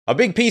A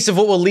big piece of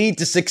what will lead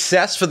to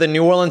success for the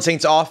New Orleans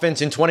Saints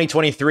offense in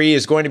 2023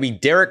 is going to be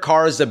Derek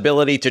Carr's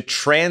ability to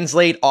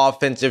translate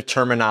offensive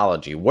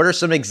terminology. What are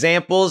some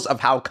examples of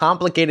how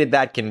complicated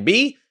that can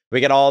be? We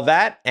get all of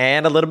that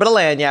and a little bit of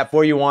lagniappe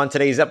for you on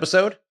today's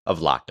episode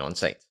of Locked On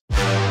Saints.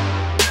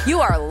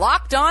 You are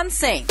Locked On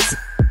Saints,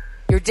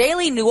 your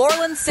daily New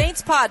Orleans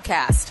Saints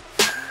podcast.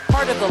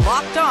 Part of the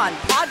Locked On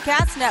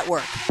Podcast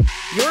Network,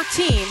 your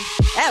team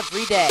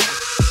every day.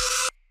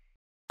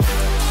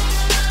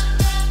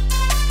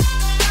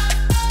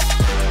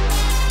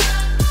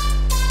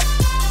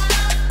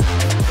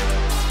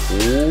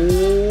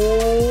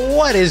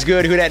 What is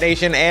good, Who Dat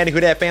Nation and Who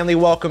Dat family?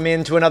 Welcome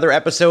into another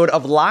episode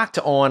of Locked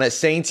On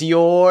Saints,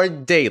 your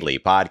daily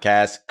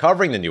podcast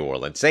covering the New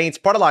Orleans Saints,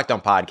 part of Locked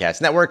On Podcast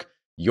Network,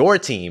 your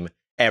team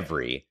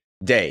every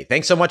day.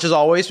 Thanks so much as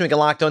always for making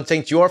Locked On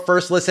Saints your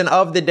first listen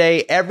of the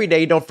day every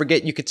day. Don't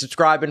forget you can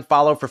subscribe and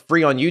follow for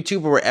free on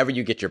YouTube or wherever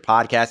you get your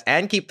podcasts,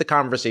 and keep the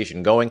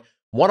conversation going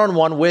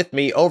one-on-one with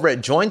me over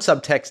at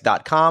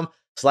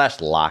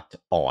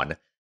joinsubtext.com/LockedOn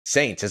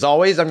Saints. As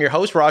always, I'm your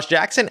host, Ross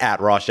Jackson, at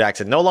Ross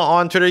Jackson Nola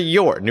on Twitter,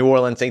 your New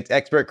Orleans Saints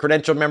expert,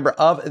 credentialed member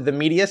of the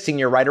media,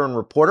 senior writer and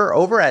reporter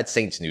over at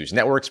Saints News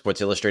Network,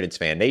 Sports Illustrated's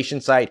Fan Nation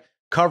site,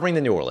 covering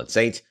the New Orleans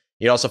Saints.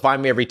 You can also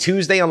find me every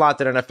Tuesday on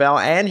Locked On NFL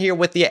and here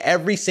with you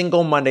every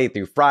single Monday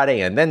through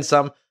Friday and then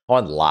some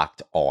on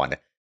Locked On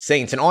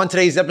Saints. And on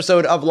today's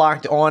episode of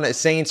Locked On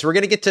Saints, we're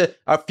going to get to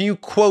a few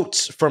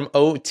quotes from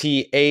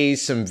OTAs,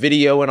 some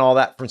video and all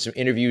that from some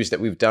interviews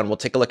that we've done. We'll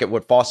take a look at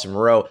what Foster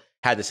Moreau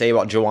had to say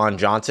about Juwan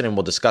Johnson, and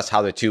we'll discuss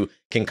how the two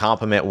can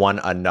complement one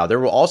another.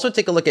 We'll also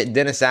take a look at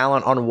Dennis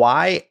Allen on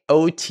why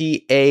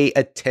OTA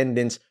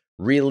attendance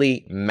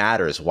really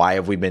matters. Why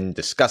have we been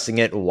discussing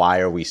it?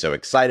 Why are we so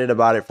excited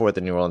about it for what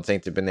the New Orleans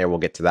Saints have been there? We'll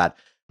get to that.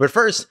 But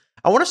first,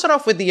 I want to start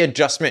off with the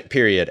adjustment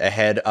period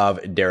ahead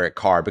of Derek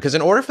Carr, because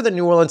in order for the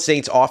New Orleans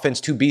Saints offense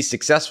to be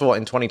successful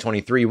in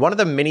 2023, one of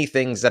the many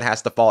things that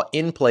has to fall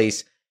in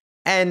place,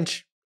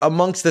 and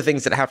amongst the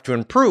things that have to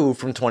improve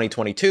from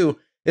 2022,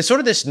 is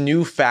sort of this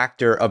new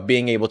factor of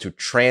being able to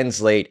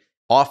translate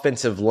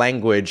offensive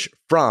language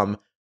from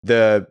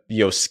the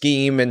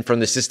scheme and from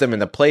the system and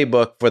the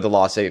playbook for the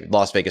Las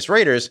Vegas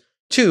Raiders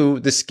to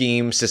the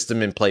scheme,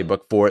 system, and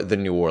playbook for the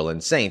New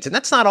Orleans Saints. And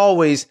that's not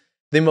always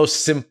the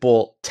most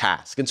simple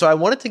task. And so I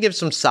wanted to give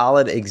some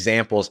solid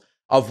examples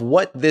of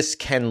what this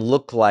can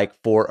look like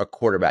for a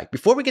quarterback.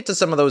 Before we get to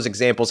some of those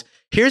examples,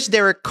 here's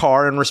Derek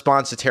Carr in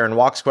response to Tyrann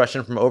Walk's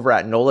question from over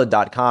at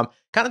NOLA.com,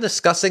 kind of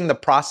discussing the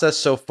process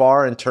so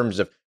far in terms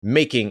of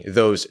making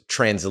those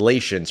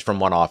translations from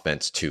one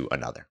offense to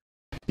another.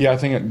 Yeah, I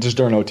think just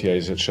during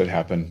OTAs, it should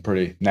happen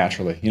pretty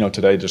naturally.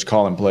 Today, just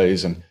calling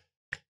plays and,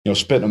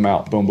 spitting them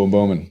out, boom, boom,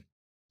 boom, and,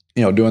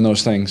 doing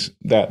those things,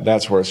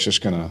 that's where it's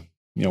just going to,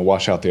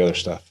 wash out the other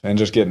stuff. And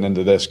just getting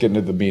into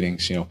the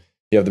meetings, you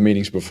have the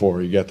meetings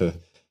before, you got the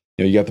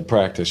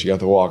practice, you got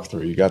the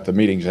walkthrough, you got the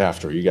meetings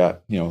after, you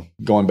got,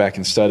 going back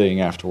and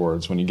studying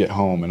afterwards when you get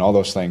home and all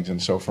those things.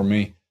 And so for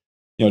me,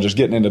 just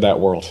getting into that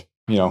world,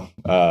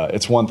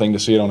 it's one thing to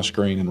see it on a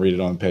screen and read it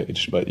on a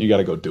page, but you got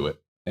to go do it.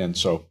 And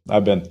so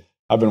I've been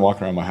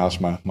walking around my house.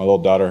 My little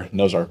daughter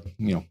knows our,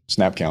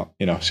 snap count.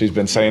 She's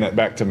been saying it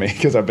back to me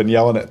because I've been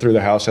yelling it through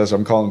the house as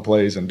I'm calling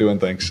plays and doing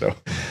things. So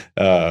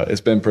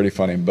it's been pretty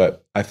funny.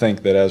 But I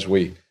think that as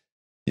we,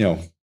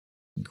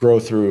 grow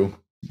through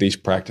these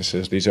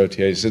practices, these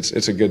OTAs,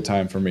 it's a good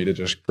time for me to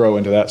just grow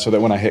into that so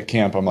that when I hit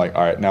camp, I'm like,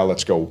 all right, now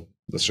let's go.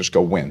 Let's just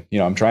go win.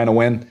 I'm trying to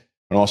win.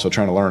 I'm also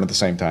trying to learn at the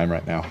same time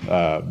right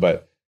now.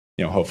 But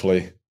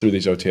hopefully through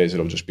these OTAs,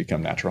 it'll just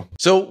become natural.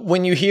 So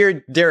when you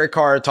hear Derek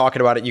Carr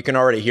talking about it, you can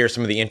already hear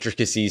some of the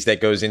intricacies that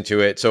goes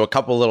into it. So a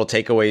couple little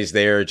takeaways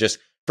there. Just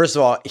first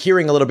of all,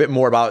 hearing a little bit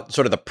more about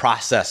sort of the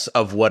process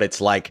of what it's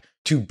like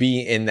to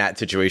be in that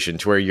situation,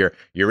 to where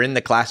you're in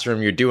the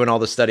classroom, you're doing all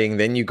the studying,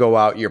 then you go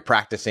out, you're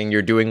practicing,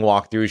 you're doing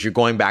walkthroughs, you're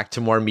going back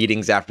to more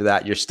meetings after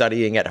that, you're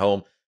studying at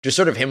home. Just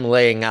sort of him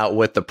laying out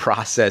what the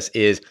process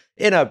is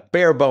in a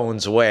bare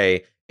bones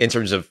way in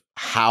terms of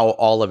how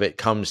all of it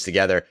comes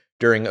together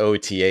during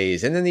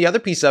OTAs. And then the other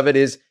piece of it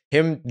is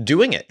him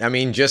doing it. I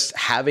mean, just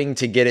having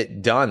to get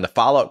it done. The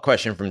follow-up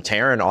question from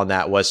Tyrann on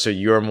that was, so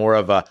you're more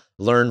of a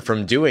learn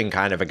from doing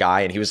kind of a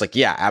guy? And he was like,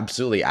 yeah,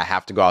 absolutely. I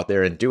have to go out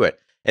there and do it.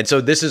 And so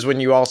this is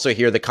when you also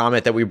hear the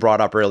comment that we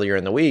brought up earlier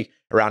in the week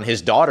around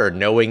his daughter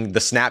knowing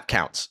the snap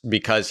counts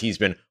because he's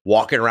been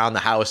walking around the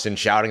house and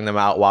shouting them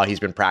out while he's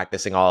been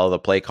practicing all of the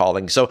play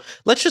calling. So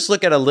let's just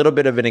look at a little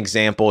bit of an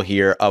example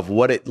here of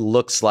what it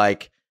looks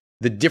like,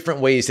 the different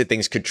ways that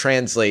things could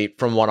translate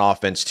from one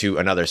offense to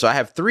another. So I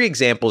have three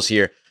examples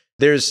here.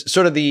 There's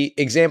sort of the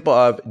example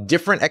of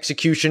different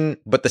execution,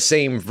 but the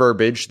same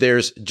verbiage.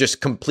 There's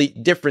just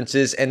complete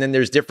differences. And then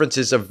there's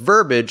differences of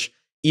verbiage,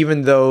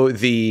 even though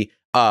the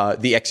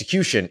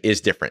execution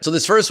is different. So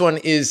this first one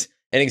is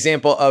an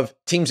example of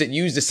teams that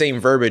use the same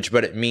verbiage,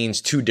 but it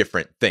means two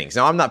different things.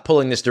 Now, I'm not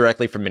pulling this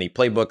directly from any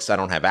playbooks. I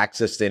don't have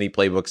access to any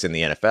playbooks in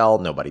the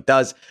NFL. Nobody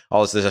does.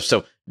 All this stuff.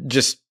 So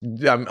just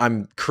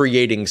I'm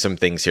creating some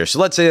things here. So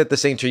let's say that the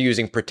Saints are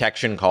using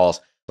protection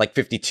calls like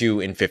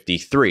 52 and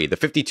 53. The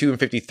 52 and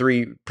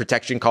 53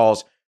 protection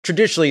calls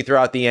traditionally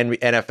throughout the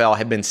NFL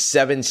have been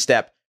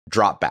 7-step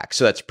drop back.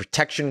 So that's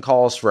protection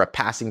calls for a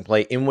passing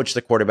play in which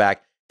the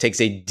quarterback takes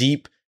a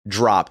deep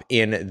drop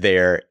in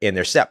their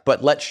step.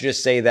 But let's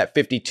just say that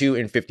 52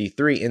 and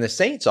 53 in the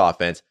Saints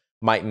offense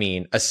might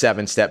mean a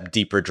 7-step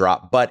deeper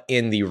drop, but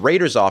in the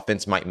Raiders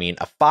offense might mean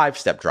a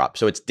 5-step drop.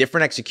 So it's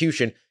different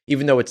execution,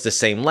 even though it's the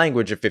same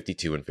language of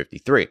 52 and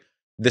 53.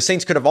 The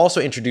Saints could have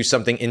also introduced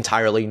something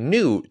entirely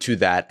new to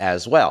that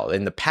as well.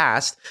 In the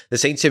past, the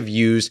Saints have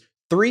used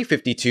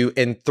 352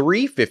 and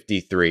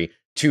 353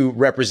 to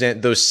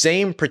represent those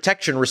same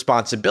protection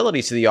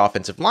responsibilities to the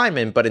offensive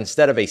lineman, but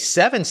instead of a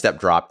 7-step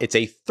drop, it's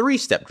a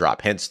 3-step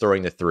drop, hence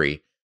throwing the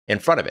 3 in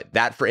front of it.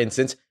 That, for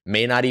instance,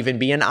 may not even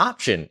be an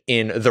option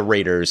in the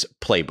Raiders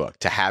playbook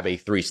to have a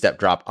 3-step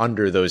drop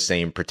under those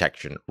same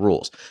protection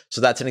rules.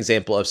 So that's an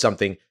example of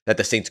something that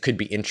the Saints could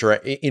be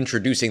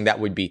introducing that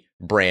would be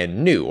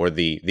brand new, or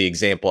the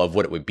example of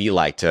what it would be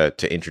like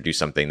to introduce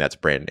something that's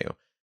brand new.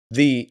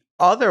 The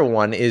other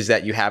one is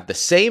that you have the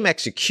same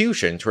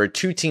executions where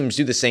two teams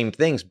do the same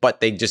things, but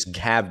they just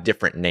have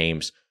different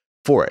names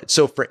for it.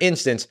 So for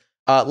instance,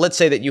 let's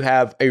say that you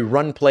have a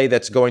run play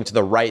that's going to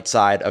the right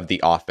side of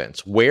the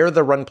offense. Where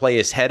the run play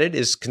is headed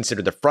is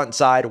considered the front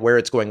side. Where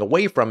it's going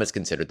away from is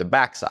considered the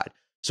back side.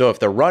 So if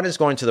the run is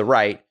going to the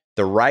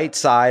right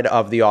side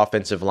of the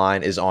offensive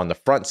line is on the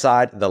front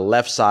side, the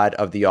left side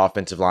of the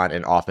offensive line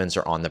and offense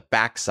are on the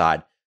back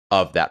side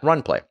of that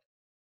run play.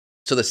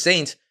 So the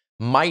Saints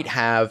might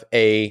have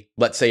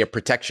let's say a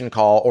protection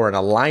call or an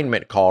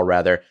alignment call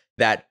rather,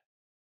 that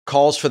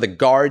calls for the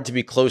guard to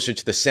be closer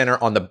to the center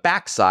on the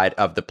backside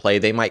of the play.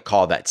 They might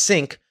call that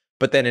sink,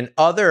 but then in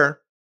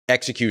other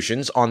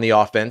executions on the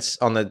offense,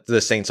 on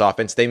the Saints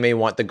offense, they may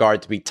want the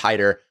guard to be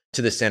tighter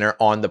to the center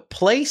on the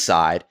play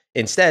side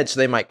instead, so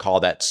they might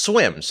call that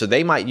swim. So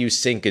they might use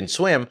sink and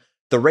swim.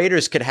 The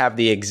Raiders could have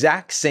the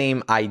exact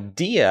same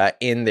idea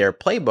in their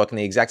playbook and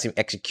the exact same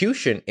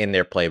execution in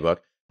their playbook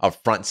of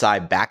front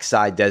side,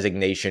 backside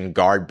designation,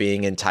 guard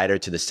being in tighter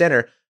to the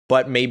center,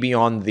 but maybe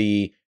on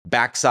the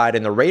backside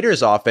in the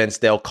Raiders offense,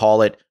 they'll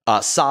call it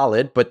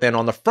solid, but then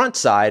on the front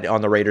side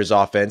on the Raiders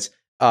offense,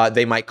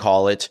 they might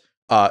call it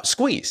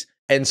squeeze.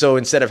 And so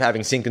instead of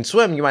having sink and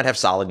swim, you might have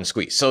solid and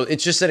squeeze. So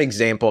it's just an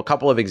example, a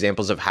couple of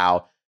examples of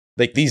how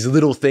like these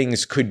little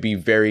things could be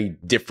very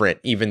different,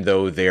 even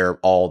though they're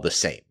all the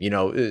same.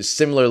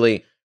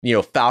 Similarly,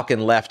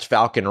 Falcon left,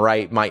 Falcon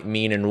right might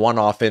mean in one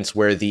offense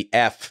where the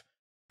F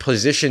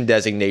position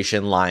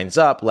designation lines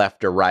up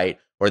left or right,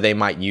 or they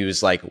might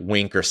use like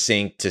wink or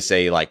sink to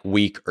say like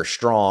weak or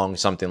strong,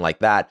 something like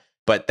that.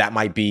 But that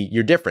might be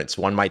your difference.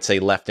 One might say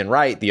left and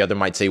right, the other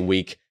might say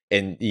weak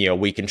and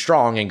weak and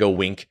strong and go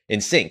wink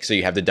and sink. So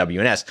you have the W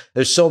and S.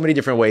 There's so many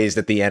different ways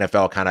that the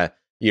NFL kind of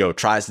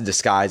tries to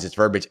disguise its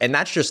verbiage, and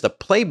that's just the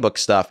playbook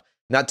stuff.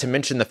 Not to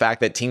mention the fact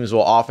that teams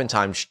will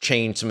oftentimes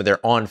change some of their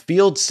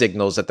on-field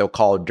signals that they'll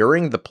call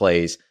during the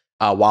plays.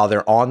 While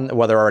they're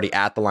already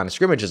at the line of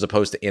scrimmage as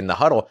opposed to in the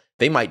huddle,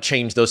 they might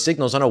change those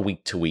signals on a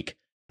week-to-week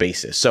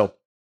basis. So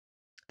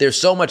there's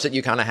so much that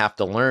you kind of have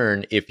to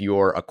learn if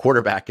you're a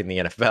quarterback in the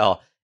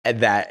NFL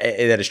that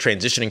is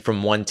transitioning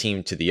from one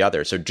team to the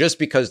other. So just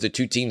because the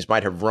two teams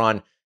might have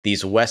run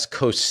these West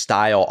Coast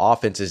style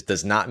offenses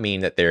does not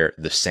mean that they're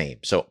the same.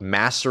 So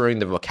mastering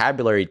the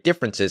vocabulary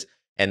differences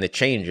and the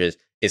changes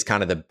is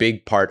kind of the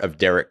big part of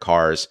Derek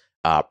Carr's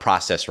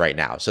process right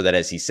now, so that,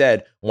 as he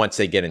said, once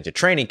they get into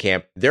training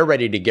camp, they're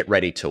ready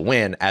to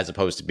win, as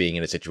opposed to being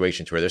in a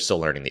situation where they're still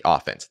learning the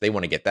offense. They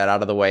want to get that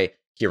out of the way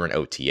here in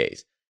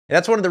OTAs. And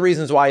that's one of the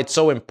reasons why it's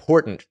so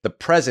important, the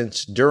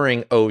presence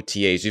during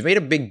OTAs. We've made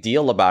a big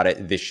deal about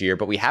it this year,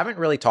 but we haven't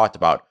really talked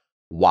about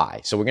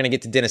why. So we're going to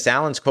get to Dennis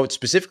Allen's quote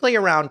specifically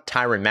around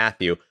Tyrann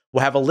Mathieu.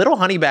 We'll have a little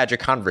Honey Badger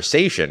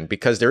conversation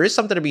because there is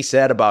something to be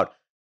said about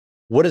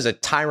what does a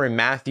Tyrann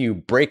Mathieu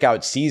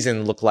breakout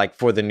season look like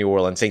for the New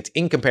Orleans Saints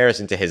in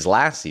comparison to his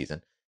last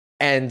season,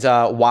 and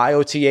why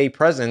OTA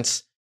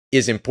presence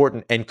is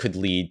important and could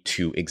lead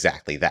to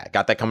exactly that.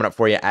 Got that coming up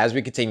for you as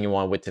we continue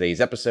on with today's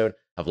episode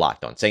of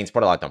Locked On Saints,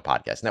 part of Locked On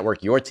Podcast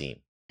Network, your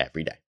team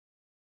every day.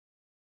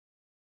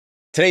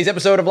 Today's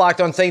episode of Locked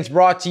On Saints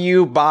brought to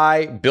you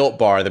by Built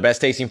Bar, the best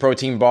tasting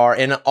protein bar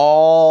in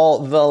all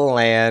the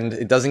land.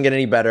 It doesn't get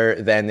any better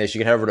than this. You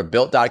can head over to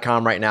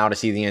built.com right now to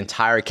see the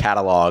entire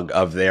catalog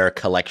of their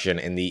collection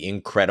and the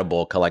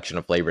incredible collection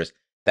of flavors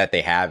that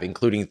they have,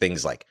 including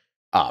things like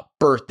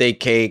birthday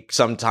cake.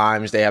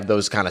 Sometimes they have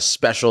those kind of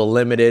special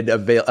limited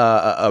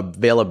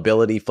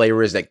availability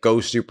flavors that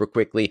go super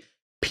quickly.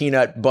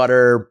 Peanut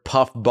butter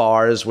puff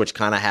bars, which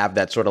kind of have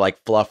that sort of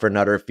like fluff or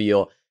nutter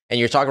feel. And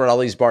you're talking about all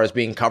these bars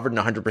being covered in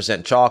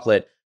 100%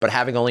 chocolate, but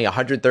having only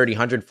 130,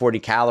 140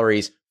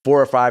 calories,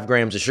 4 or 5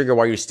 grams of sugar,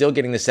 while you're still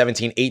getting the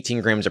 17, 18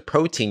 grams of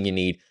protein you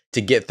need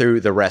to get through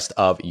the rest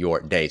of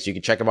your day. So you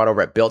can check them out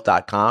over at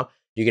built.com.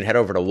 You can head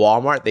over to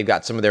Walmart. They've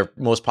got some of their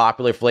most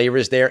popular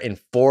flavors there in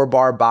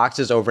 4-bar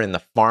boxes over in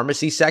the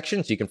pharmacy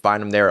section. So you can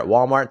find them there at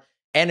Walmart.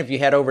 And if you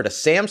head over to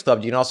Sam's Club,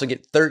 you can also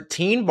get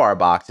 13-bar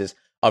boxes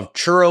of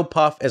churro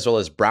puff as well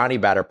as brownie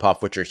batter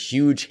puff, which are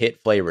huge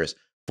hit flavors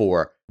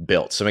for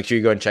Built. So make sure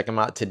you go and check them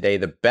out today.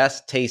 The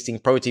best tasting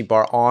protein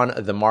bar on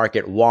the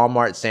market,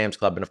 Walmart, Sam's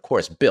Club, and of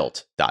course,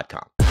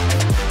 Built.com.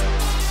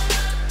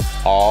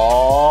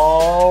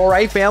 All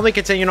right, family,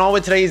 continuing on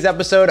with today's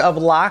episode of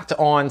Locked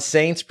On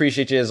Saints.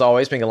 Appreciate you as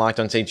always making Locked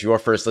On Saints your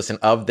first listen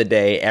of the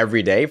day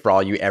every day for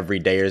all you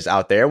everydayers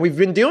out there. We've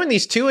been doing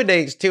these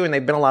two-a-days too, and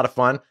they've been a lot of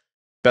fun.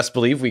 Best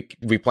believe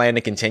we plan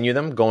to continue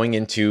them going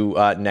into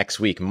next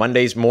week.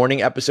 Monday's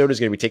morning episode is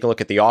going to be taking a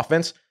look at the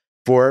offense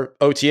for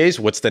OTAs.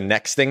 What's the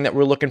next thing that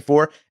we're looking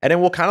for? And then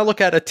we'll kind of look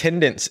at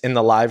attendance in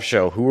the live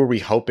show. Who are we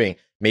hoping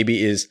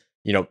maybe is,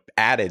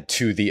 added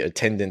to the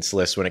attendance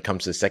list when it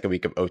comes to the second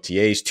week of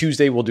OTAs?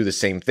 Tuesday, we'll do the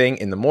same thing.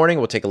 In the morning,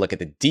 we'll take a look at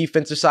the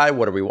defensive side.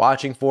 What are we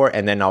watching for?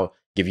 And then I'll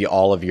give you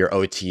all of your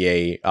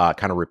OTA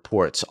kind of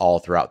reports all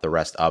throughout the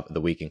rest of the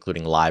week,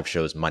 including live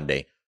shows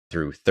Monday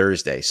through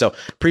Thursday. So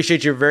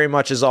appreciate you very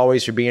much as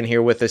always for being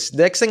here with us.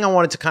 Next thing I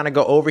wanted to kind of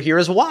go over here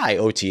is why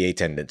OTA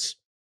attendance?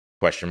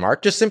 Question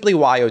mark. Just simply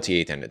why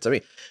OTA attendance? I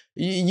mean,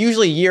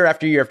 usually year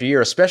after year after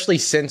year, especially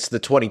since the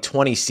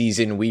 2020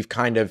 season, we've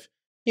kind of,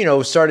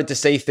 started to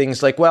say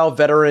things like, well,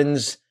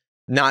 veterans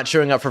not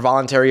showing up for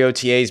voluntary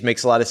OTAs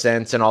makes a lot of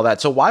sense and all that.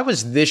 So why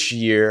was this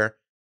year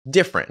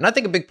different? And I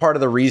think a big part of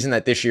the reason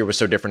that this year was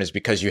so different is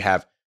because you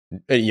have,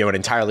 an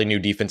entirely new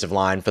defensive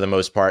line for the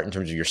most part. In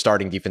terms of your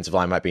starting defensive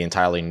line might be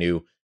entirely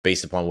new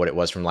based upon what it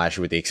was from last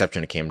year, with the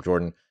exception of Cam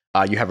Jordan.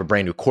 You have a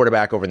brand new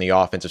quarterback over in the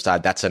offensive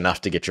side. That's enough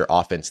to get your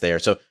offense there.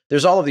 So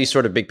there's all of these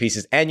sort of big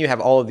pieces, and you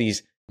have all of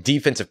these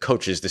defensive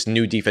coaches, this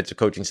new defensive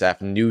coaching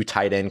staff, new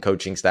tight end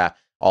coaching staff,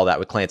 all that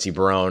with Clancy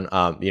Barone,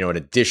 the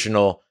addition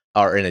of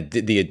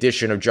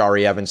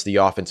Jari Evans to the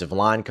offensive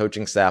line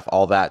coaching staff,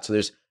 all that. So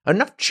there's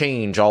enough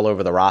change all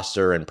over the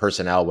roster and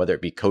personnel, whether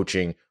it be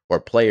coaching or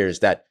players,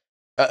 that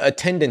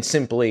attendance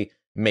simply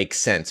makes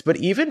sense. But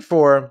even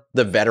for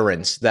the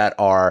veterans that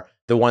are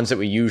the ones that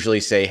we usually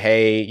say,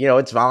 hey,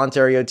 it's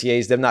voluntary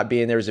OTAs, them not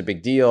being there is a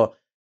big deal,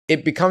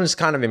 it becomes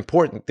kind of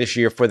important this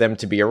year for them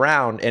to be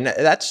around. And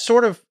that's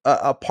sort of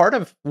a part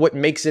of what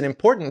makes it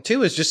important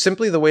too, is just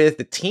simply the way that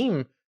the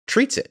team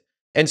treats it.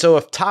 And so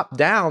if top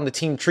down, the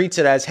team treats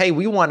it as, hey,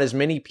 we want as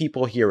many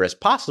people here as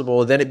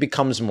possible, then it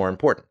becomes more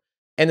important.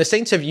 And the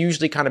Saints have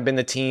usually kind of been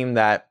the team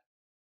that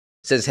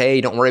says, hey,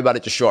 don't worry about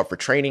it, just show up for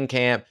training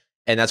camp.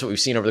 And that's what we've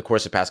seen over the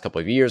course of the past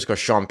couple of years. Of course,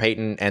 Sean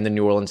Payton and the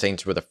New Orleans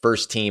Saints were the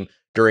first team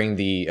during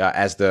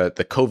as the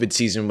COVID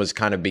season was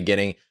kind of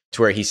beginning,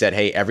 to where he said,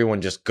 hey,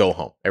 everyone just go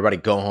home. Everybody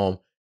go home,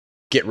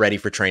 get ready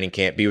for training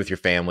camp, be with your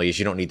families.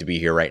 You don't need to be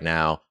here right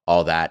now,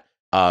 all that.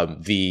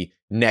 The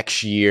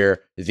next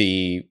year,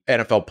 the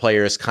NFL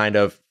players kind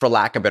of, for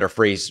lack of a better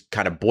phrase,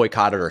 kind of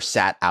boycotted or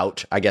sat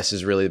out, I guess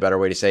is really the better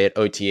way to say it,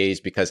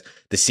 OTAs, because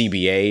the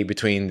CBA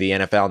between the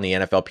NFL and the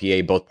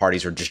NFLPA, both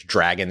parties were just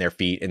dragging their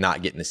feet and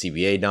not getting the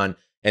CBA done.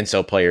 And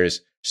so players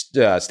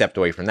stepped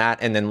away from that.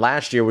 And then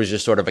last year was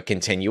just sort of a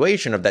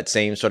continuation of that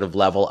same sort of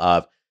level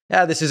of,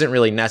 this isn't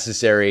really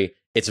necessary.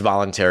 It's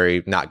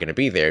voluntary, not going to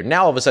be there.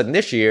 Now, all of a sudden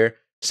this year,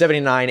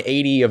 79,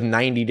 80 of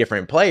 90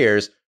 different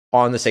players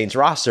on the Saints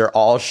roster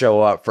all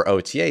show up for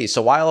OTAs.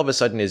 So why all of a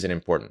sudden is it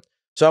important?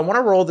 So I want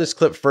to roll this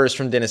clip first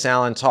from Dennis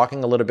Allen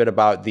talking a little bit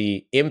about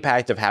the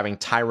impact of having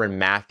Tyrann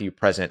Mathieu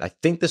present. I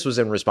think this was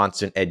in response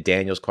to Ed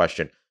Daniels'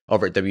 question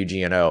over at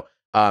WGNO.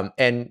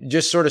 And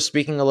just sort of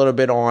speaking a little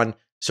bit on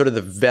sort of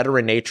the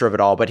veteran nature of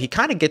it all, but he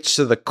kind of gets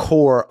to the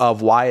core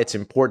of why it's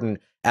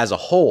important as a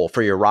whole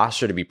for your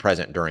roster to be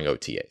present during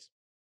OTAs.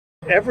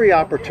 Every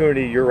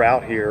opportunity you're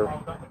out here,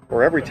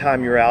 or every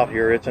time you're out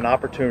here, it's an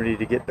opportunity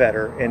to get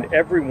better. And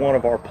every one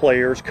of our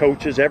players,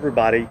 coaches,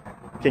 everybody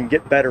can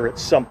get better at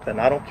something.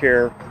 I don't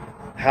care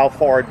how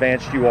far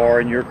advanced you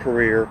are in your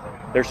career.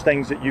 There's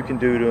things that you can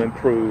do to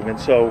improve. And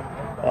so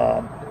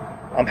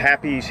I'm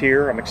happy he's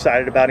here. I'm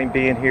excited about him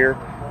being here.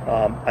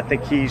 I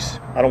think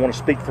I don't want to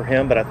speak for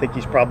him, but I think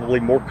he's probably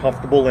more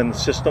comfortable in the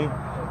system.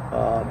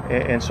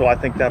 And so I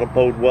think that'll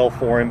bode well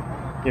for him,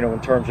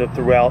 in terms of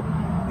throughout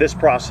this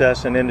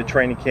process and into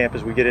training camp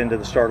as we get into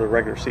the start of the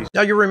regular season.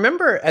 Now, you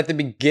remember at the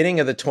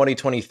beginning of the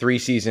 2023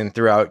 season,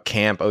 throughout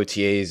camp,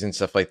 OTAs and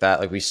stuff like that,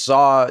 like we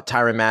saw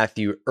Tyrann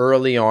Mathieu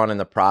early on in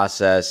the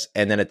process,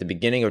 and then at the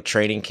beginning of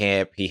training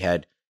camp,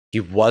 he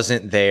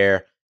wasn't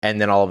there, and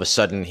then all of a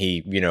sudden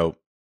he,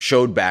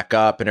 showed back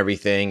up and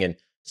everything, and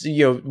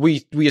so,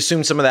 we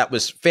assume some of that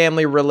was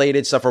family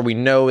related stuff, or we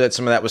know that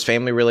some of that was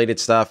family related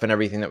stuff and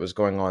everything that was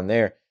going on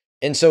there.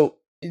 And so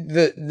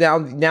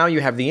now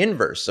you have the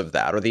inverse of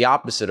that, or the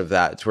opposite of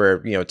that. It's where,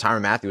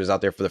 Tyrann Mathieu was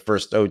out there for the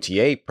first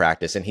OTA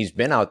practice, and he's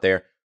been out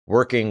there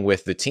working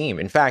with the team.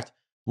 In fact,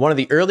 one of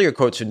the earlier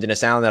quotes from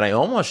Dennis Allen that I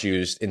almost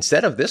used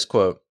instead of this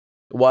quote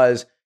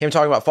was him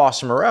talking about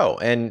Foster Moreau.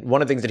 And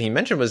one of the things that he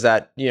mentioned was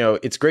that,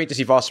 it's great to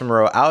see Foster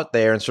Moreau out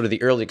there and sort of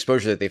the early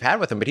exposure that they've had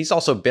with him, but he's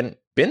also been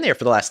there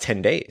for the last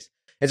 10 days.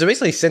 And so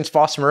basically since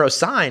Foster Moreau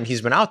signed,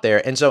 he's been out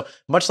there. And so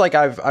much like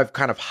I've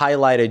kind of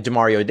highlighted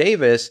Demario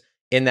Davis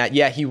in that,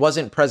 he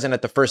wasn't present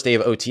at the first day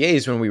of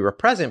OTAs when we were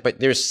present, but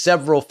there's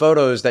several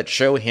photos that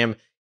show him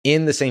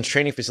in the Saints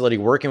training facility,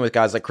 working with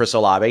guys like Chris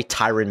Olave.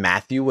 Tyrann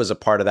Mathieu was a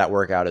part of that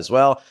workout as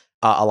well.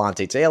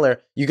 Alontae Taylor.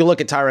 You can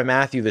look at Tyrann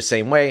Mathieu the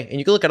same way, and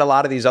you can look at a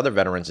lot of these other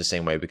veterans the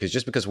same way, because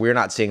just because we're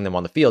not seeing them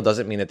on the field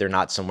doesn't mean that they're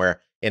not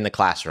somewhere in the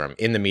classroom,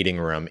 in the meeting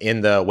room,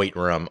 in the weight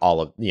room, all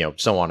of,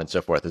 so on and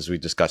so forth, as we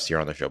discussed here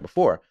on the show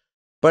before.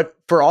 But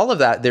for all of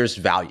that, there's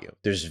value.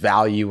 There's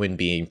value in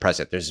being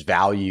present. There's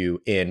value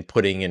in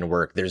putting in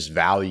work. There's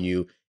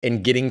value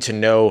in getting to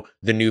know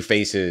the new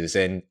faces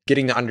and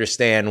getting to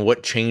understand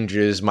what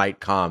changes might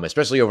come,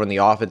 especially over on the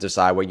offensive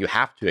side where you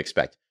have to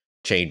expect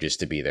changes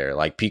to be there.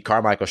 Like Pete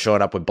Carmichael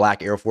showing up with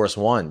black Air Force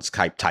Ones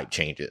type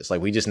changes.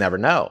 Like, we just never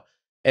know.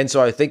 And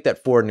so I think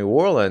that for New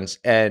Orleans,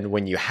 and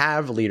when you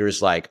have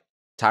leaders like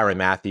Tyrann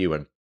Mathieu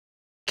and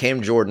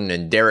Cam Jordan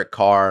and Derek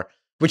Carr,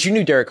 which you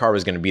knew Derek Carr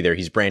was going to be there.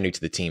 He's brand new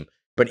to the team.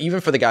 But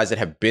even for the guys that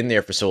have been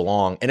there for so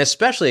long, and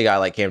especially a guy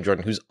like Cam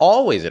Jordan, who's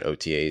always at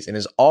OTAs and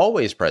is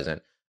always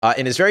present,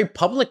 and is very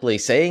publicly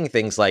saying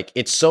things like,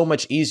 it's so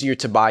much easier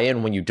to buy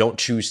in when you don't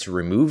choose to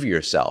remove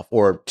yourself,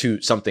 or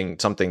to something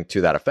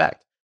to that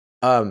effect.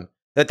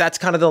 That's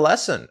kind of the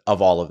lesson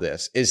of all of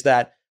this, is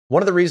that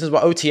one of the reasons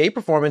why OTA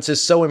performance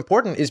is so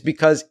important is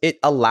because it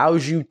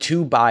allows you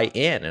to buy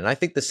in. And I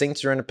think the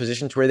Saints are in a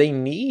position to where they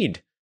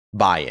need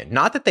buy-in.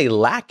 Not that they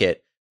lack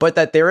it, but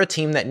that they're a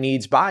team that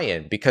needs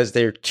buy-in, because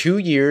they're 2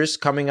 years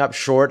coming up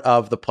short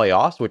of the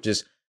playoffs, which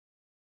is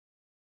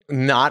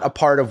not a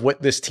part of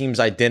what this team's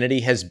identity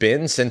has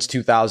been since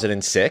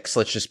 2006.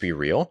 Let's just be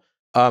real.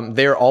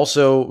 They're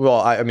also,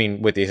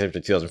 with the exception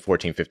of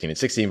 2014, 15, and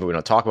 16, but we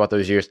don't talk about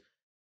those years.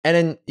 And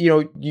then,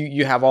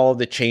 you have all of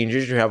the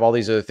changes, you have all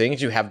these other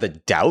things, you have the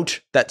doubt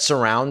that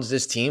surrounds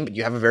this team, but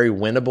you have a very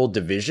winnable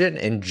division,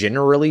 and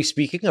generally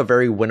speaking, a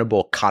very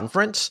winnable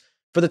conference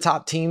for the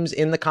top teams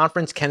in the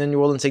conference. Can the New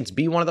Orleans Saints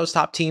be one of those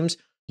top teams?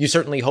 You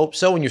certainly hope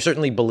so, and you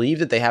certainly believe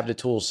that they have the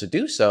tools to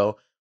do so.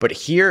 But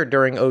here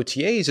during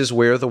OTAs is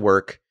where the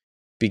work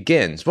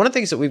begins. One of the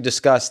things that we've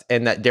discussed,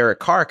 and that Derek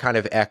Carr kind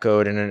of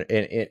echoed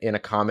in a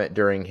comment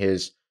during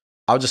his,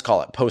 I'll just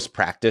call it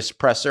post-practice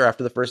presser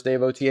after the first day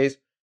of OTAs,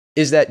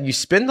 is that you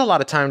spend a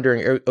lot of time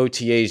during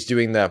OTAs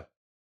doing the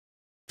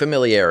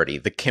familiarity,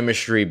 the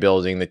chemistry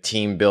building, the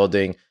team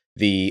building,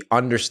 the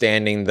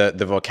understanding, the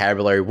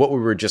vocabulary, what we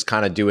were just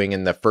kind of doing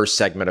in the first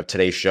segment of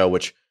today's show,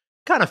 which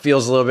kind of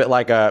feels a little bit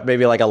like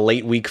maybe like a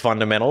late week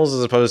fundamentals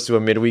as opposed to a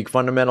midweek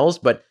fundamentals.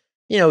 But,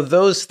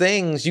 those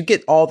things, you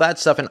get all that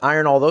stuff and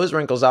iron all those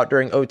wrinkles out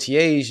during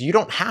OTAs. You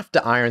don't have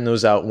to iron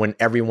those out when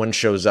everyone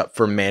shows up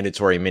for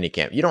mandatory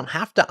minicamp. You don't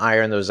have to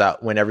iron those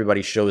out when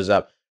everybody shows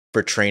up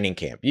for training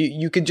camp.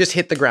 You could just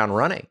hit the ground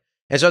running.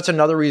 And so that's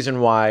another reason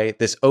why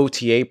this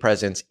OTA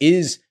presence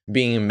is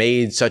being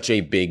made such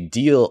a big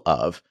deal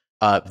of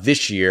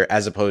this year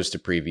as opposed to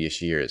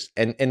previous years.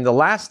 And the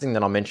last thing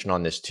that I'll mention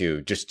on this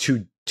too, just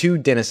to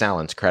Dennis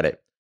Allen's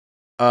credit,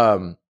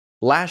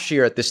 last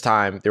year at this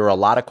time, there were a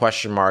lot of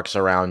question marks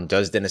around,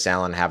 does Dennis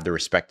Allen have the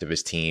respect of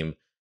his team?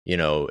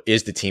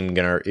 Is the team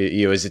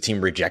is the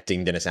team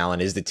rejecting Dennis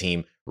Allen? Is the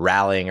team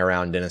rallying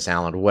around Dennis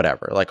Allen?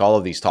 Whatever. Like all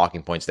of these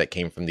talking points that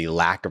came from the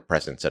lack of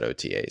presence at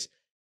OTAs.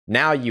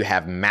 Now you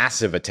have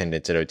massive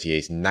attendance at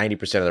OTAs,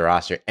 90% of the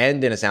roster,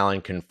 and Dennis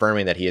Allen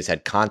confirming that he has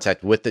had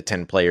contact with the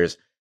 10 players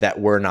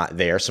that were not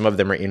there. Some of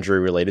them are injury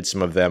related.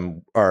 Some of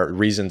them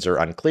reasons are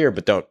unclear,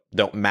 but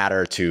don't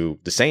matter to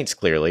the Saints.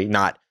 Clearly,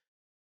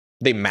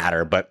 they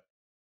matter, but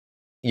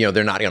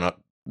they're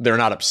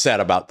not upset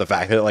about the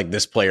fact that like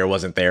this player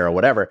wasn't there or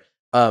whatever.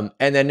 And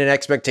then an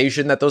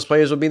expectation that those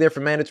players will be there for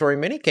mandatory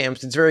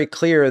minicamps. It's very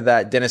clear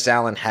that Dennis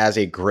Allen has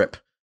a grip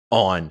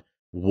on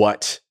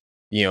what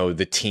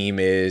the team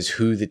is,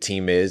 who the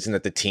team is, and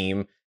that the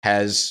team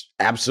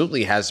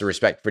absolutely has the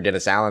respect for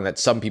Dennis Allen that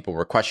some people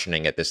were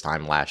questioning at this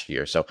time last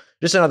year. So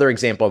just another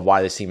example of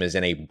why this team is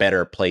in a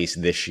better place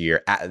this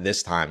year at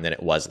this time than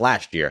it was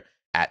last year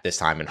at this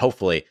time. And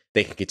hopefully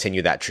they can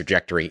continue that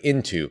trajectory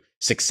into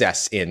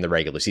success in the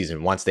regular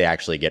season once they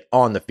actually get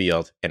on the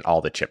field and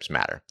all the chips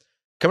matter.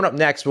 Coming up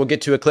next, we'll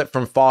get to a clip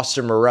from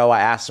Foster Moreau.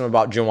 I asked him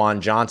about Juwan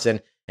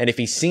Johnson and if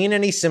he's seen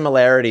any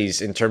similarities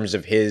in terms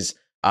of his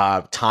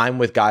time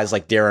with guys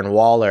like Darren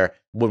Waller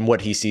when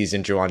what he sees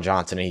in Juwan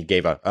Johnson, and he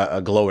gave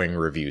a glowing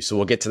review. So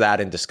we'll get to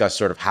that and discuss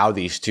sort of how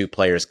these two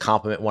players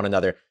complement one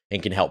another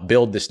and can help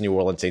build this New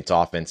Orleans Saints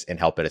offense and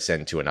help it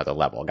ascend to another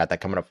level. Got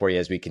that coming up for you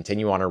as we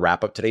continue on and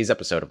wrap up today's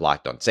episode of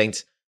Locked On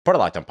Saints, part of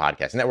Locked On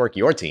Podcast Network,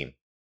 your team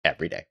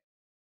every day.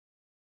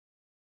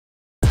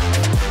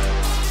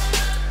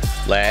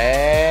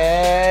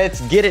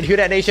 Let's get it. Who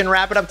Dat Nation,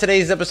 wrapping up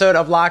today's episode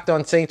of Locked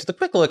On Saints with a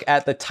quick look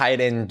at the tight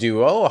end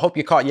duo. I hope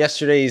you caught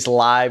yesterday's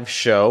live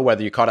show,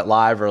 whether you caught it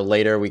live or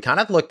later. We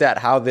kind of looked at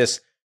how this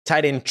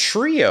tight end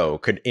trio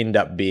could end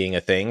up being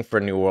a thing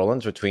for New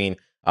Orleans between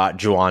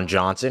Juwan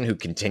Johnson, who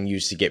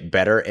continues to get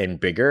better and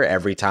bigger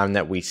every time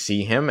that we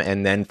see him,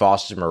 and then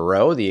Foster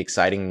Moreau, the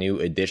exciting new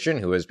addition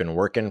who has been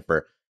working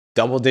for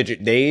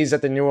double-digit days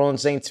at the New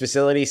Orleans Saints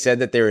facility, said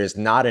that there is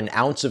not an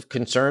ounce of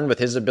concern with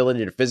his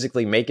ability to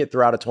physically make it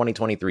throughout a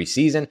 2023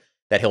 season,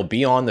 that he'll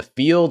be on the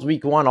field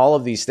week one, all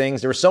of these things.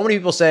 There were so many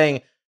people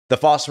saying the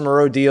Foster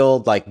Moreau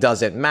deal like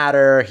doesn't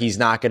matter. He's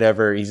not going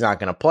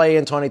to play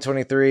in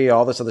 2023,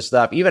 all this other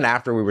stuff. Even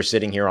after we were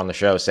sitting here on the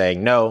show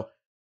saying, no,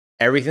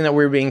 everything that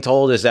we're being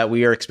told is that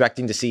we are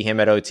expecting to see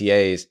him at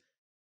OTAs.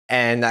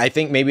 And I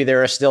think maybe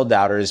there are still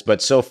doubters,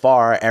 but so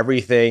far,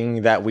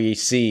 everything that we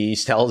see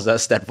tells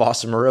us that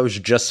Foster Moreau is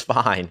just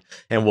fine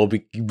and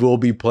will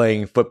be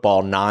playing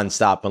football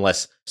nonstop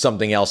unless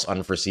something else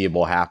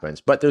unforeseeable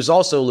happens. But there's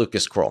also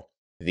Lucas Krull,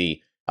 the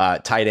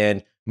tight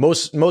end,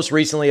 most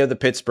recently of the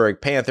Pittsburgh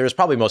Panthers,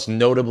 probably most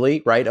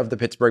notably, right, of the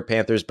Pittsburgh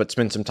Panthers, but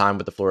spent some time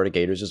with the Florida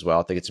Gators as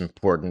well. I think it's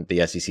important,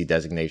 the SEC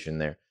designation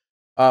there.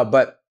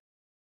 But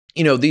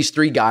these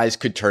three guys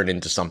could turn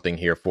into something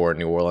here for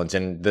New Orleans,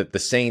 and the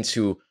Saints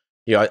who,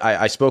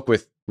 I spoke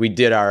with,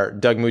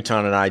 Doug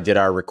Mouton and I did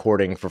our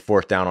recording for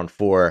 4th Down on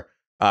 4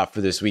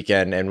 for this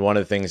weekend. And one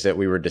of the things that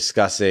we were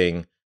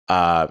discussing,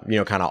 kind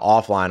of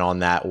offline on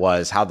that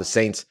was how the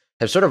Saints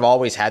have sort of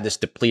always had this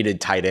depleted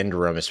tight end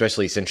room,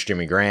 especially since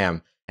Jimmy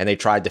Graham. And they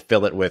tried to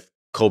fill it with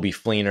Kobe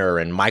Fleener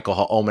and Michael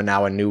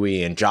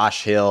Ho'omanawanui and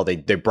Josh Hill. They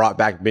brought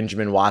back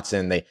Benjamin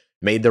Watson. They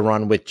made the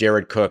run with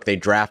Jared Cook. They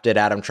drafted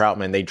Adam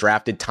Troutman. They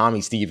drafted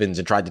Tommy Stevens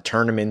and tried to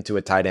turn him into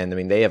a tight end. I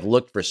mean, they have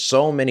looked for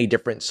so many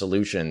different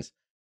solutions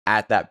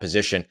at that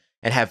position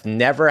and have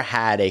never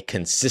had a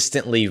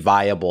consistently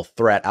viable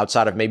threat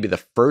outside of maybe the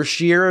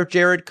first year of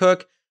Jared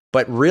Cook,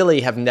 but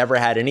really have never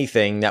had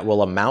anything that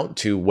will amount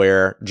to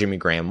where Jimmy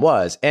Graham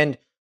was. And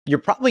you're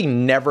probably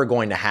never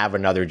going to have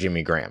another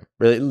Jimmy Graham,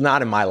 really,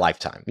 not in my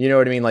lifetime. You know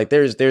what I mean? Like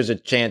there's a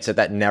chance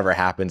that never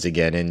happens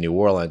again in New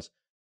Orleans.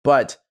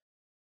 But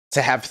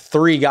to have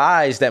three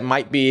guys that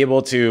might be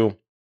able to,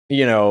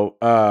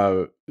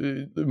 morph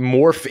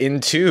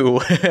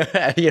into,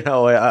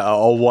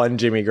 a one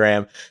Jimmy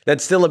Graham,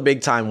 that's still a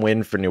big time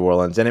win for New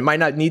Orleans. And it might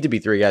not need to be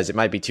three guys. It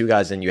might be two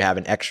guys and you have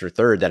an extra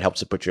third that helps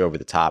to put you over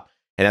the top.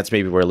 And that's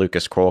maybe where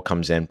Lucas Krull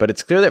comes in. But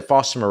it's clear that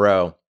Foster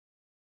Moreau,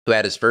 who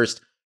had his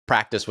first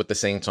practice with the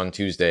Saints on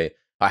Tuesday,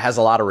 has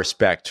a lot of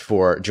respect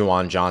for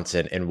Juwan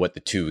Johnson and what the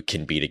two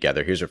can be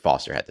together. Here's what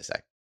Foster had to say.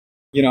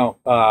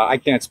 I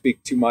can't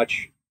speak too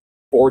much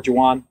for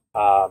Juwan.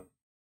 I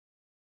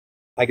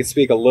can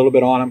speak a little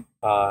bit on him.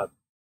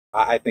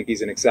 I think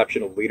he's an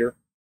exceptional leader,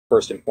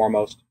 first and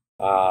foremost.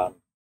 I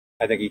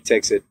think he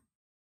takes it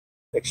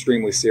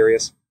extremely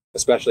serious,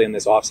 especially in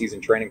this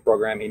offseason training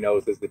program. He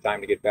knows this is the time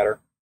to get better.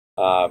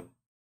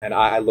 And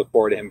I look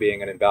forward to him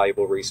being an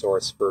invaluable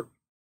resource for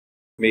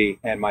me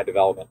and my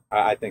development.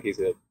 I think he's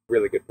a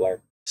really good player.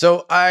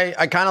 So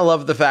I kind of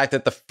love the fact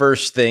that the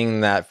first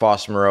thing that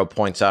Foster Moreau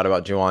points out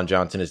about Juwan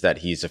Johnson is that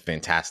he's a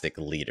fantastic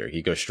leader.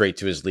 He goes straight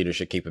to his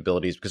leadership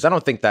capabilities, because I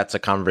don't think that's a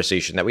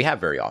conversation that we have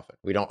very often.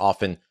 We don't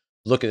often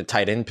look at the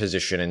tight end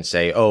position and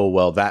say, oh,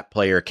 well, that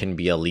player can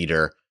be a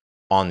leader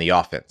on the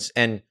offense.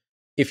 And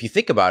if you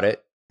think about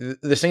it,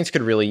 the Saints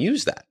could really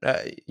use that.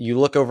 You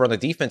look over on the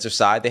defensive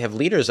side, they have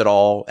leaders at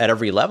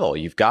every level.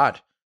 You've got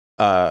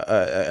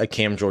a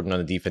Cam Jordan on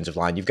the defensive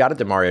line. You've got a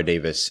Demario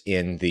Davis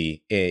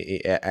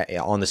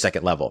on the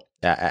second level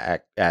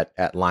at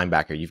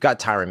linebacker. You've got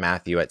Tyrann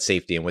Mathieu at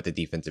safety and with the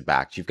defensive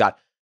backs. You've got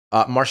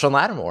Marshawn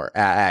Lattimore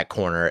at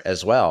corner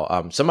as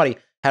well. Somebody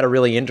had a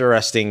really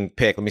interesting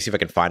pick. Let me see if I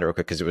can find it real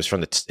quick, because it was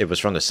from the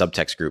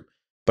subtext group.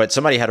 But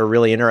somebody had a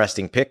really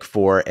interesting pick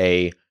for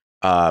a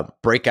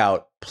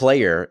breakout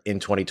player in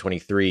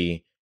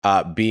 2023,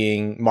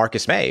 being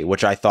Marcus May,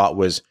 which I thought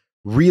was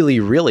really,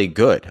 really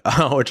good,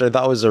 which I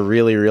thought was a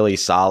really, really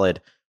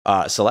solid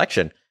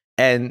selection.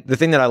 And the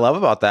thing that I love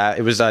about that,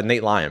 it was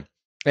Nate Lyon.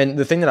 And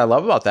the thing that I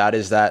love about that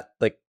is that,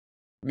 like,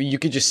 you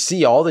could just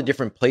see all the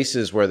different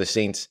places where the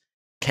Saints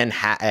can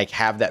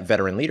have that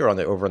veteran leader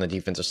over on the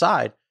defensive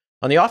side.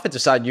 On the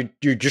offensive side,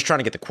 you're just trying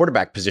to get the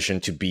quarterback position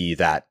to be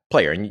that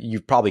player. And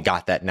you've probably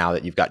got that now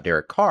that you've got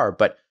Derek Carr,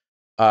 but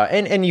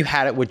and you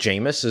had it with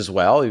Jameis as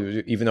well,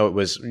 even though it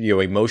was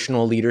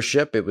emotional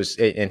leadership.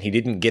 And he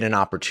didn't get an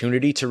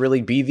opportunity to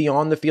really be the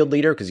on the field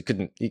leader because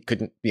he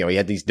couldn't he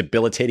had these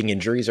debilitating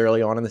injuries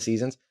early on in the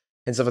seasons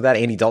and stuff like that.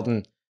 Andy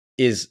Dalton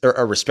is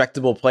a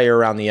respectable player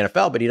around the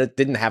NFL, but he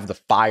didn't have the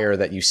fire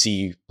that you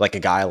see like a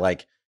guy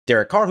like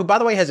Derek Carr, who, by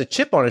the way, has a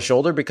chip on his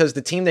shoulder because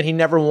the team that he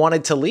never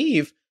wanted to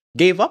leave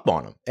gave up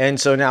on him,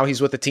 and so now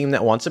he's with a team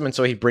that wants him, and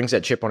so he brings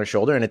that chip on his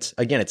shoulder, and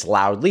it's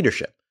loud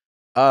leadership.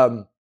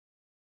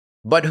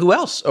 But who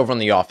else over on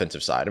the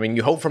offensive side? I mean,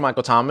 you hope for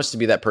Michael Thomas to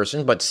be that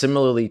person, but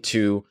similarly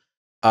to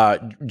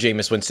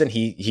Jameis Winston,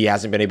 he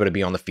hasn't been able to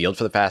be on the field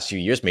for the past few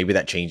years. Maybe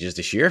that changes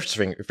this year.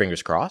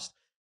 Fingers crossed.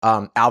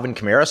 Alvin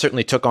Kamara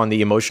certainly took on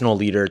the emotional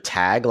leader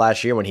tag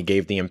last year when he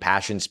gave the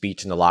impassioned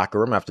speech in the locker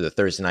room after the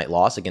Thursday night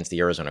loss against the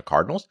Arizona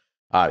Cardinals.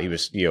 He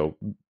was,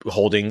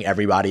 holding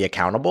everybody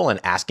accountable and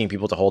asking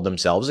people to hold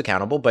themselves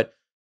accountable. But,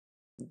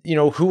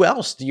 who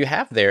else do you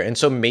have there? And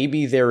so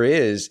maybe there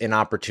is an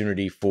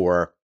opportunity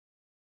for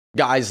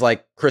guys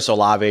like Chris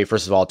Olave,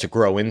 first of all, to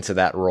grow into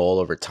that role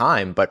over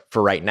time. But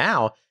for right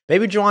now,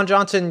 maybe Juwan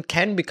Johnson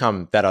can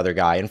become that other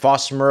guy. And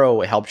Foster Moreau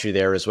helps you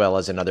there as well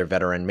as another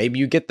veteran. Maybe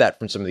you get that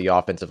from some of the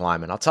offensive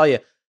linemen. I'll tell you,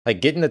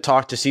 like getting to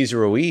talk to Cesar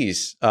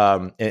Ruiz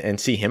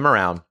and see him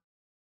around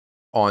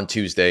on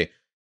Tuesday,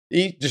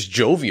 He's just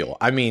jovial.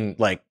 I mean,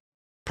 like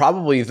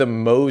probably the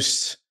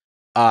most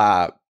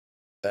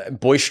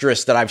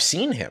boisterous that I've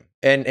seen him.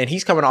 And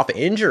he's coming off an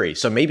injury.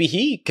 So maybe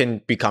he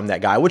can become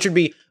that guy, which would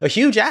be a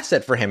huge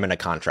asset for him in a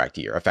contract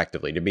year,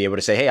 effectively, to be able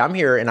to say, hey, I'm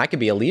here and I can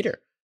be a leader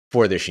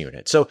for this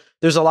unit. So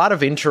there's a lot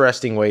of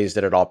interesting ways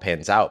that it all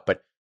pans out.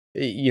 But,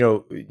 you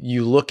know,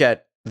 you look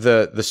at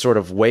the sort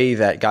of way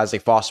that guys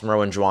like Foster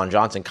Moreau and Juwan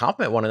Johnson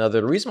complement one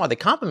another. The reason why they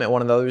complement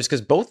one another is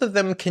because both of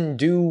them can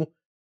do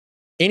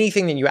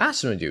anything that you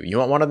ask them to do. You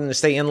want one of them to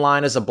stay in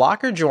line as a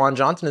blocker. Juwan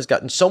Johnson has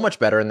gotten so much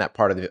better in that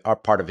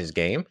part of his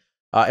game.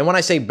 And when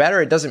I say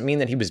better, it doesn't mean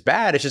that he was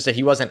bad. It's just that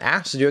he wasn't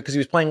asked to do it because he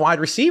was playing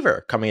wide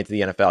receiver coming into the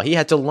NFL. He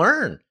had to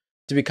learn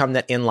to become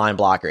that inline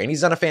blocker. And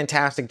he's done a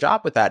fantastic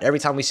job with that. Every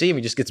time we see him,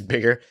 he just gets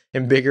bigger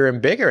and bigger and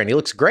bigger. And he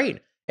looks great.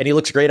 And he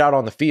looks great out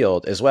on the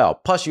field as well.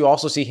 Plus, you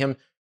also see him,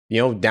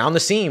 you know, down the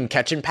seam,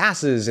 catching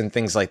passes and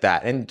things like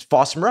that. And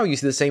Foster Moreau, you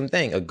see the same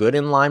thing. A good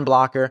inline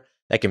blocker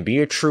that can be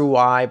a true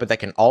Y, but that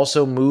can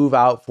also move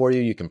out for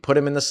you. You can put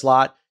him in the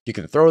slot. You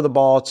can throw the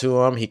ball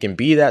to him. He can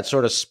be that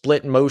sort of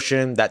split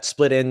motion, that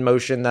split end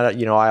motion that,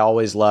 you know, I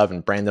always love.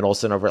 And Brandon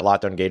Olson over at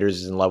Locked On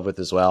Gators is in love with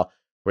as well,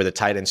 where the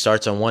tight end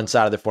starts on one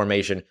side of the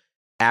formation.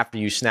 After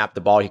you snap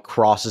the ball, he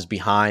crosses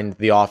behind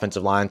the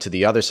offensive line to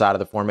the other side of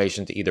the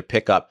formation to either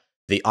pick up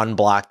the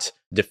unblocked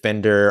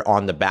defender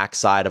on the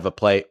backside of a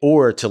play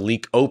or to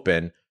leak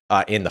open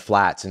in the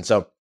flats. And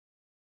so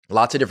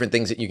lots of different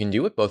things that you can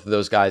do with both of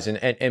those guys.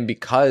 And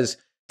because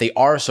they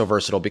are so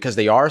versatile, because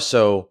they are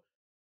so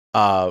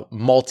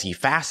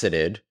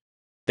multifaceted,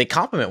 they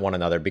complement one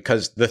another,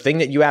 because the thing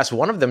that you ask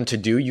one of them to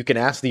do, you can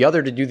ask the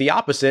other to do the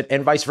opposite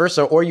and vice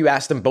versa, or you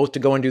ask them both to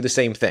go and do the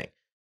same thing.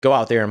 Go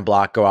out there and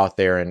block, go out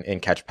there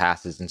and catch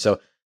passes. And so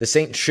the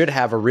Saints should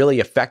have a really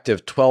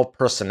effective 12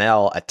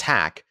 personnel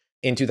attack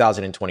in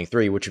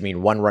 2023, which would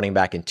mean one running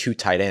back and two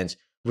tight ends,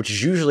 which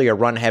is usually a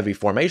run-heavy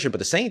formation, but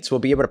the Saints will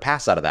be able to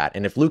pass out of that.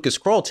 And if Lucas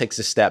Kroll takes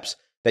the steps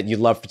that you'd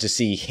love to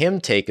see him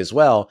take as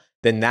well,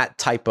 then that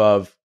type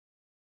of,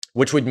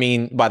 which would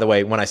mean, by the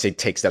way, when I say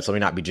take steps, let me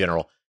not be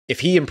general.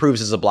 If he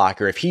improves as a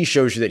blocker, if he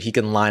shows you that he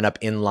can line up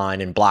in line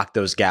and block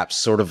those gaps,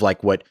 sort of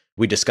like what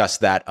we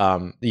discussed that,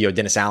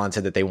 Dennis Allen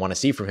said that they want to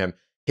see from him,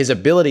 his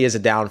ability as a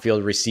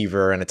downfield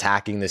receiver and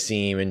attacking the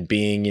seam and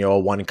being, a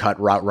one-cut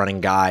route running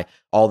guy,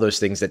 all those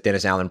things that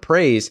Dennis Allen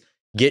praised,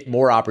 get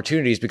more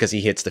opportunities because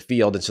he hits the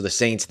field. And so the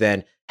Saints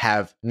then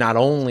have not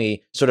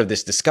only sort of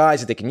this disguise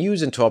that they can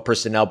use in 12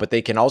 personnel, but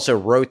they can also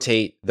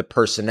rotate the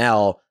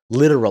personnel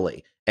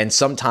literally. And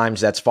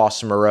sometimes that's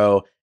Foster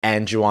Moreau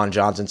and Juwan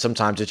Johnson.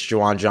 Sometimes it's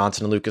Juwan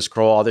Johnson and Lucas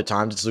Kroll. Other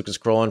times it's Lucas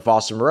Kroll and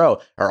Foster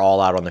Moreau are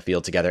all out on the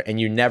field together. And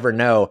you never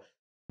know,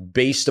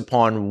 based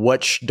upon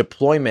which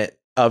deployment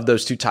of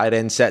those two tight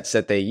end sets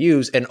that they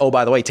use. And oh,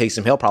 by the way,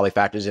 Taysom Hill probably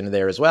factors into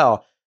there as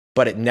well,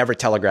 but it never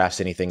telegraphs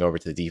anything over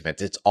to the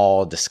defense. It's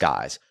all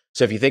disguise.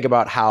 So if you think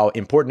about how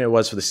important it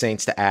was for the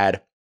Saints to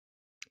add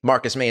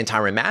Marcus May and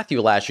Tyrann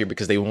Mathieu last year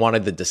because they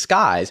wanted the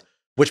disguise,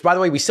 which, by the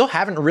way, we still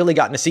haven't really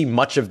gotten to see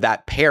much of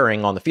that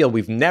pairing on the field.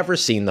 We've never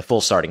seen the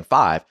full starting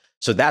five.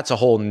 So that's a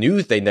whole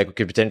new thing that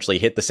could potentially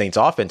hit the Saints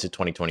offense in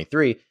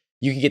 2023.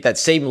 You can get that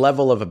same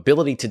level of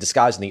ability to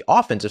disguise on the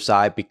offensive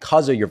side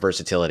because of your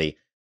versatility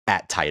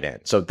at tight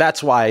end. So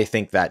that's why I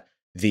think that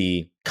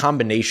the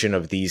combination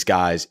of these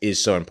guys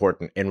is so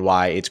important and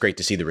why it's great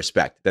to see the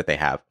respect that they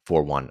have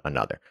for one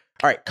another.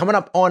 All right, coming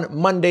up on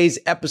Monday's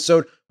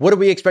episode, what are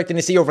we expecting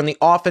to see over on the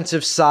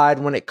offensive side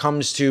when it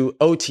comes to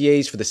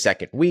OTAs for the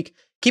second week?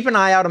 Keep an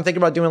eye out. I'm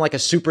thinking about doing like a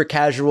super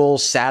casual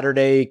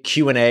Saturday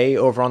Q&A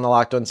over on the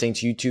Locked On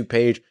Saints YouTube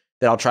page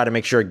that I'll try to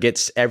make sure it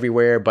gets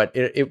everywhere, but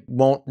it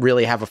won't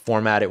really have a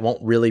format. It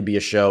won't really be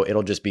a show.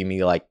 It'll just be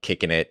me like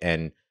kicking it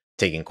and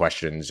taking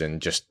questions and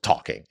just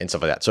talking and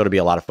stuff like that. So it'll be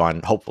a lot of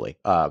fun, hopefully.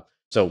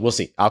 So we'll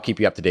see. I'll keep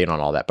you up to date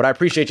on all that. But I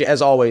appreciate you,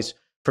 as always,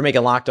 for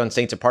making Locked On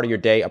Saints a part of your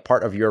day, a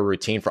part of your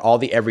routine. For all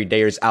the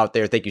everydayers out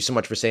there, thank you so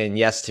much for saying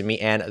yes to me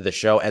and the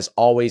show. As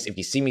always, if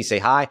you see me, say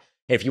hi.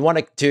 And if you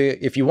want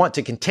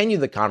to continue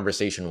the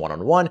conversation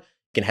one-on-one, you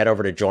can head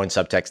over to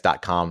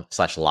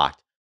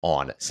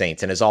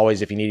joinsubtext.com/LockedOnSaints. And as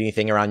always, if you need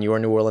anything around your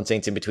New Orleans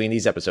Saints in between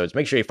these episodes,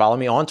 make sure you follow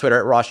me on Twitter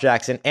at Ross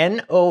Jackson,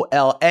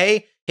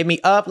 NOLA. Hit me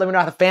up. Let me know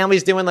how the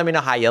family's doing. Let me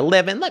know how you're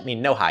living. Let me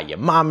know how you're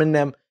momming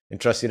them. And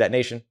trust you, that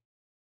nation.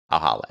 I'll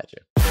holla at you.